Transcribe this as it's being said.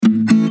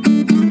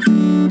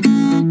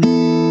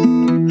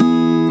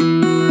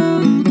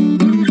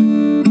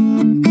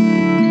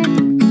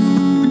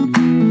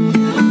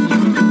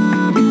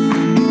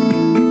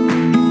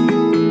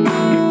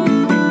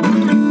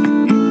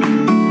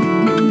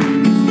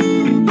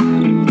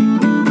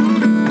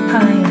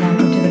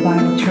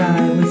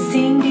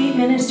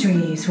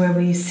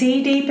we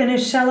see deep in a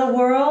shallow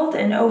world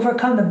and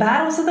overcome the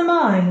battles of the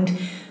mind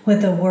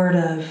with the Word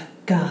of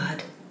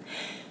God.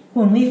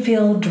 When we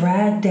feel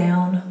dragged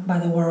down by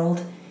the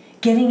world,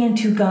 getting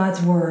into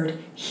God's Word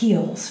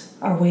heals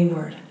our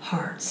wayward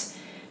hearts.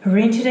 We're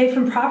reading today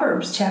from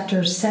Proverbs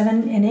chapters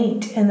 7 and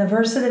 8, and the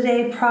verse of the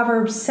day,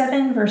 Proverbs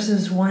 7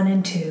 verses 1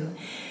 and 2.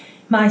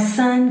 My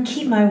son,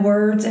 keep my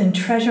words and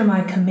treasure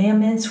my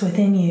commandments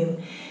within you.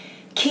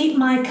 Keep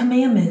my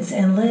commandments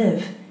and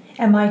live,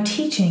 and my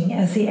teaching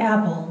as the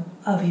apple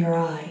of your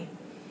eye.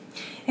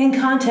 In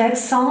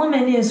context,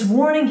 Solomon is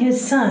warning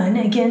his son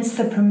against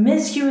the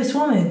promiscuous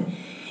woman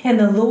and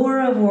the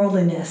lure of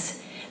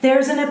worldliness.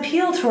 There's an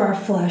appeal to our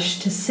flesh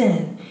to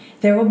sin.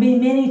 There will be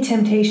many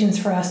temptations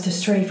for us to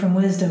stray from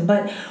wisdom,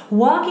 but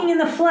walking in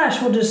the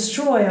flesh will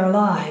destroy our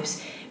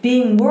lives.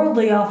 Being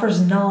worldly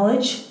offers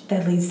knowledge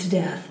that leads to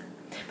death,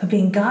 but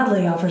being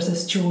godly offers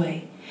us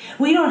joy.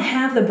 We don't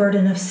have the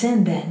burden of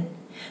sin then.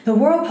 The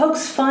world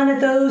pokes fun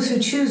at those who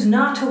choose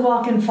not to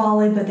walk in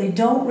folly, but they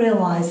don't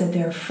realize that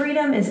their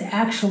freedom is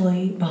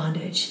actually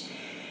bondage.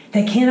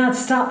 They cannot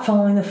stop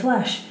following the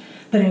flesh,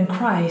 but in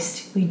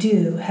Christ we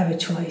do have a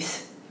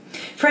choice.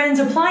 Friends,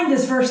 applying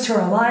this verse to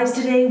our lives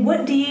today,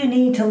 what do you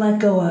need to let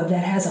go of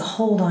that has a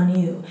hold on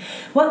you?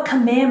 What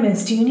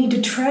commandments do you need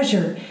to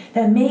treasure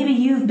that maybe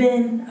you've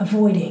been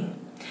avoiding?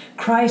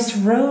 Christ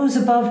rose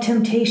above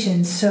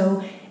temptation,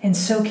 so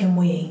can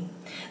we.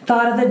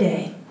 Thought of the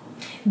day.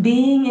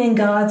 Being in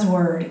God's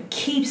Word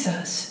keeps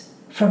us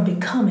from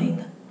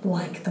becoming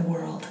like the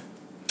world.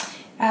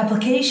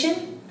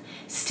 Application: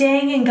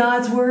 staying in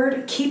God's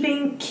Word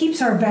keeps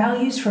our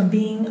values from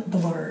being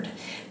blurred.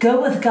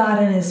 Go with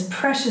God and His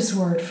precious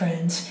Word,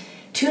 friends.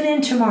 Tune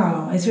in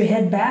tomorrow as we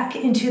head back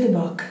into the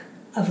book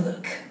of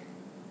Luke.